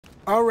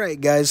All right,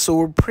 guys. So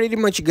we're pretty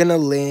much gonna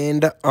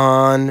land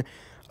on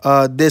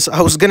this.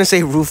 I was gonna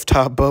say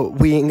rooftop, but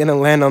we ain't gonna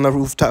land on the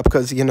rooftop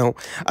because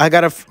I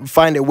gotta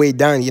find a way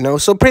down.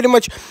 So pretty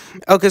much,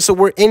 okay. So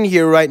we're in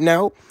here right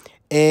now,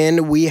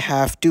 and we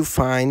have to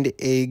find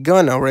a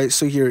gun. All right.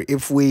 So here,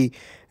 if we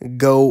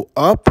go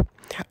up.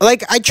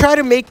 Like I try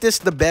to make this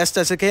the best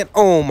as I can.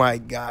 Oh my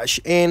gosh!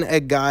 And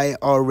a guy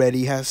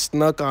already has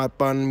snuck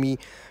up on me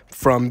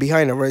from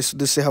behind. All right, so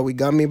this is how he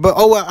got me. But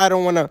oh well, I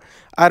don't wanna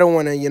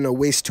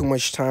waste too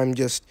much time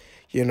just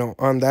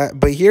on that.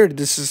 But here,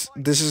 this is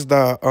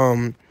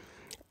the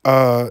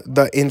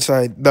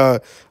inside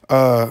battle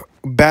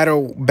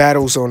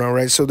zone. All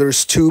right, so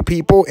there's two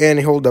people,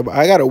 and hold up,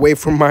 I gotta wait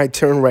for my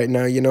turn right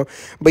now.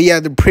 But yeah,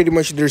 pretty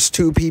much there's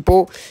two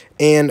people,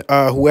 and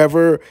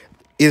whoever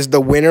is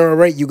the winner, all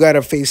right, you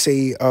gotta face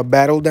a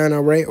battle down,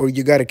 all right, or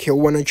you gotta kill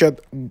one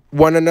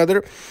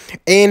another,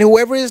 and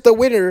whoever is the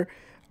winner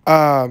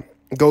uh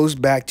goes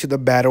back to the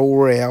battle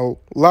royale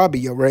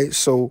lobby, all right.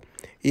 So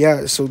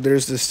yeah, so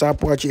there's the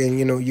stopwatch, and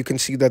you can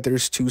see that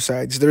there's two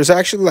sides. There's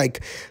actually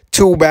like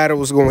two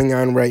battles going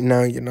on right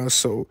now,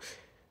 so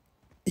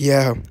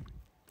yeah.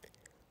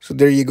 So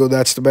there you go,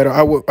 that's the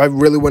battle. I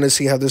really want to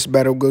see how this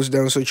battle goes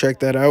down, so check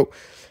that out.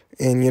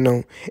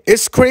 And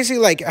it's crazy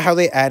like how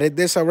they added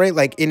this, all right,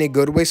 like in a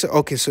good way. So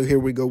okay, so here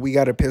we go, we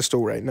got a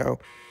pistol right now,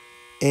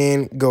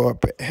 and go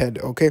up ahead.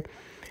 Okay,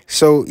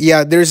 so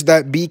yeah, there's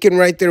that beacon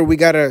right there. We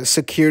gotta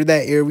secure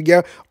that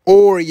area,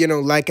 or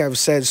like I've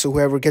said, so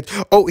whoever gets,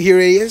 oh, here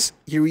he is,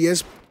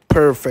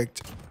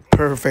 perfect.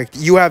 Perfect.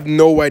 You have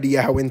no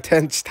idea how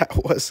intense that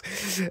was.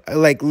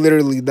 Like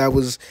literally, that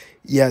was,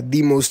 yeah,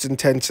 the most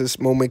intensest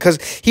moment because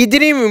he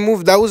didn't even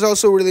move. That was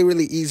also really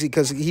really easy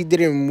because he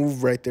didn't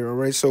move right there. All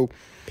right, so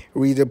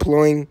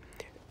redeploying,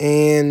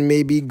 and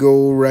maybe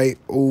go right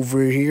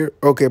over here.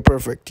 Okay,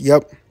 perfect.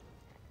 Yep,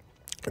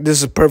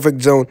 this is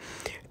perfect zone.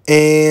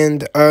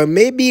 And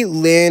maybe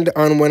land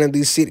on one of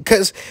these seats,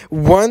 because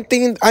one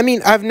thing, I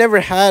mean, I've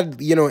never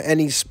had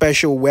any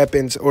special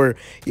weapons, or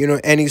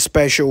any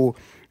special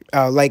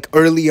like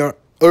earlier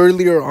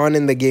on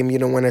in the game,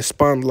 when I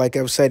spawned, like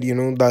I've said,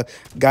 the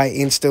guy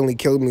instantly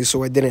killed me,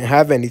 so I didn't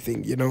have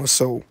anything,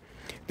 so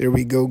there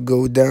we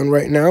go down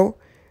right now.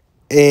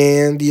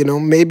 And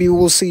maybe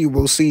we'll see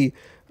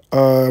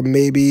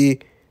maybe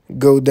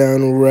go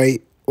down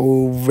right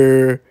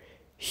over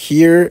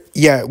here.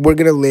 Yeah, we're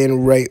gonna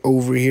land right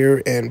over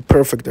here, and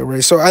perfect. All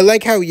right, so I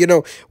like how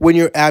when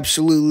you're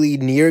absolutely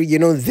near,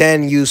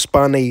 then you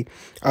spawn a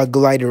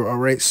glider. All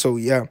right, so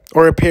yeah,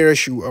 or a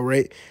parachute. All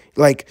right,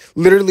 like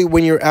literally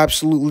when you're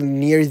absolutely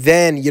near,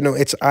 then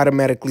it's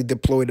automatically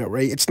deployed. All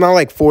right, it's not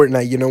like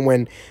Fortnite,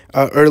 when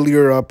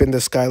earlier up in the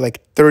sky,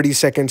 like 30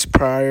 seconds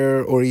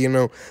prior, or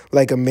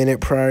like a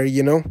minute prior.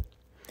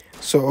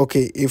 So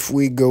okay, if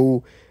we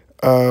go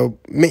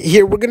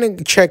here, we're gonna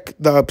check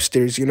the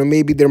upstairs.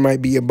 Maybe there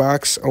might be a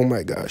box. Oh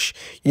my gosh,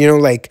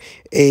 like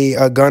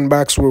a gun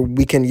box where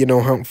we can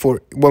hunt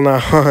for, well,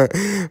 not hunt,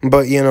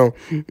 but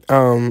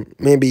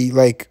maybe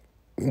like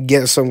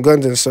get some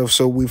guns and stuff.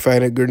 So we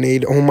find a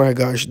grenade. Oh my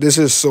gosh, this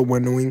is so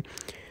annoying.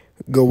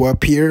 Go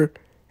up here,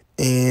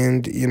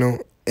 and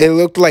it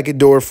looked like a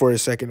door for a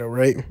second. All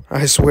right,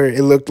 I swear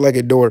it looked like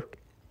a door.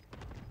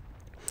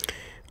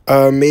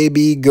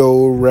 Maybe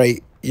go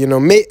right.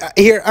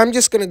 Here, I'm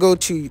just gonna go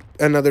to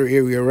another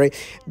area, right?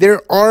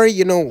 There are,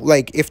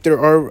 like if there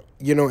are,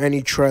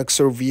 any trucks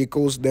or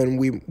vehicles, then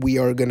we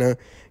are gonna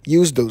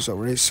use those, all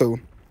right? So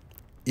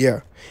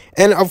yeah,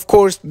 and of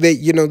course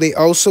they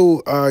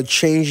also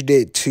changed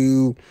it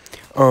to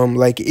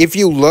like if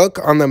you look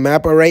on the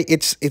map, all right,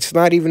 it's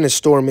not even a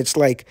storm, it's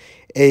like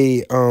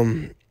a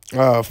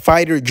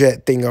fighter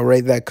jet thing, all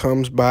right, that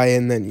comes by,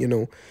 and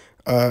then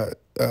uh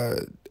uh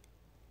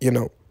you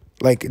know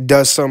like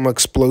does some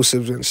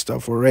explosives and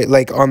stuff, all right,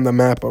 like on the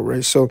map, all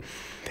right. So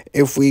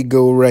if we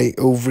go right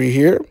over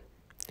here,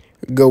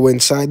 go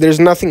inside, there's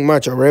nothing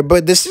much, all right,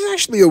 but this is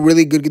actually a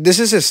really good, this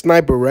is a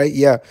sniper, right?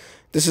 Yeah,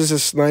 this is a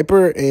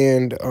sniper,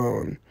 and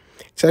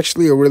it's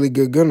actually a really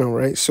good gun, all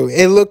right. So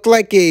it looked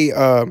like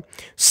a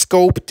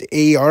scoped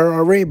AR,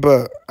 all right,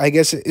 but I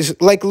guess it's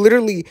like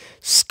literally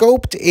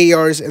scoped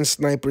ARs and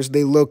snipers,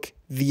 they look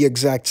the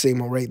exact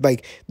same, all right,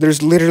 like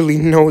there's literally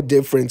no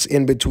difference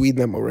in between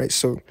them, all right.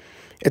 So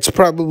it's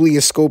probably a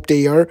scoped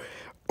AR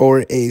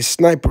or a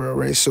sniper, all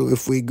right. So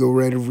if we go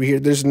right over here,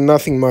 there's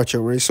nothing much,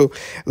 all right. So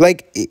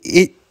like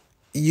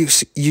you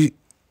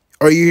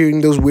are you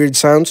hearing those weird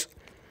sounds?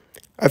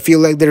 I feel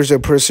like there's a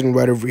person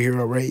right over here,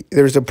 all right.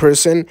 There's a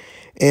person,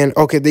 and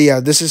okay, yeah,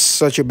 this is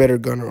such a better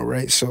gun, all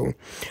right. So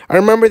I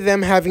remember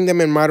them having them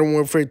in Modern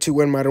Warfare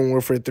 2 and Modern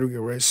Warfare 3,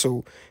 all right.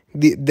 So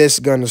this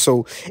gun,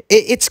 so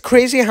it's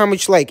crazy how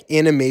much like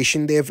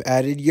animation they've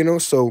added,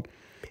 so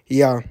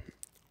yeah.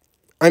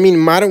 I mean,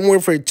 Modern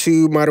Warfare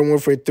 2, Modern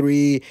Warfare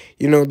 3,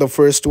 the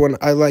first one,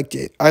 I liked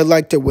it. I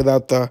liked it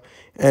without the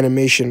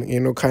animation,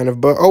 kind of.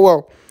 But, oh,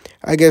 well,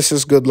 I guess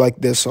it's good like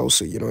this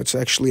also, it's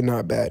actually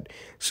not bad.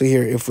 So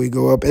here, if we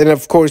go up, and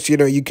of course,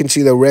 you can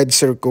see the red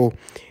circle.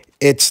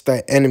 It's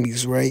the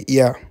enemies, right?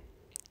 Yeah.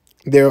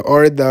 There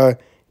are the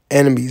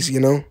enemies,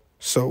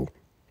 So,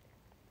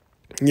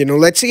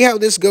 let's see how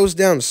this goes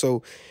down.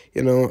 So,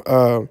 you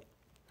know,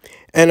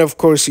 and of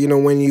course,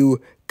 when you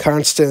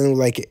constantly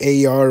like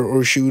AR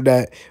or shoot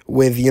at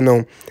with,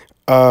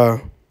 uh,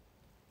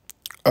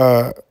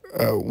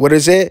 what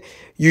is it?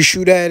 You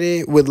shoot at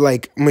it with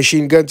like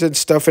machine guns and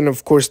stuff, and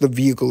of course the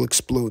vehicle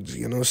explodes.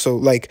 So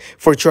like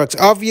for trucks,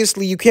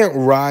 obviously you can't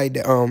ride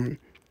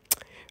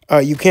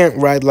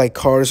like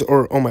cars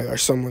or oh my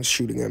gosh, someone's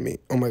shooting at me.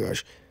 Oh my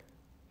gosh.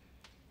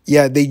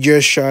 Yeah, they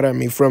just shot at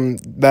me from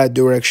that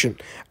direction.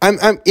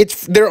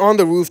 They're on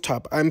the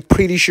rooftop. I'm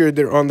pretty sure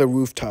they're on the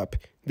rooftop.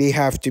 They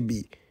have to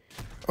be.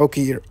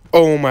 Okay,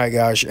 oh my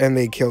gosh, and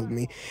they killed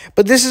me.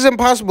 But this is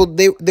impossible.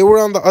 They were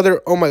on the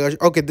other. Oh my gosh.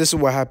 Okay, this is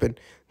what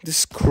happened. This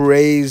is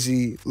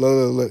crazy.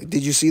 Look.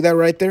 Did you see that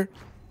right there?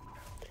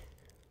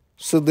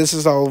 So this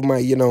is all of my,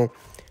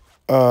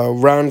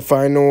 round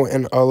final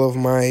and all of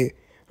my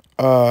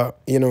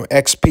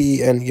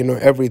XP and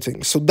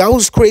everything. So that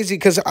was crazy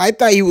because I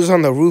thought he was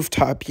on the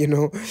rooftop,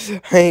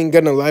 I ain't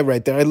gonna lie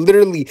right there. I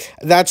literally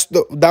that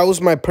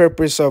was my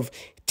purpose of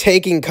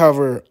taking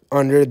cover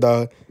under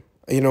the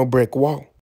brick wall.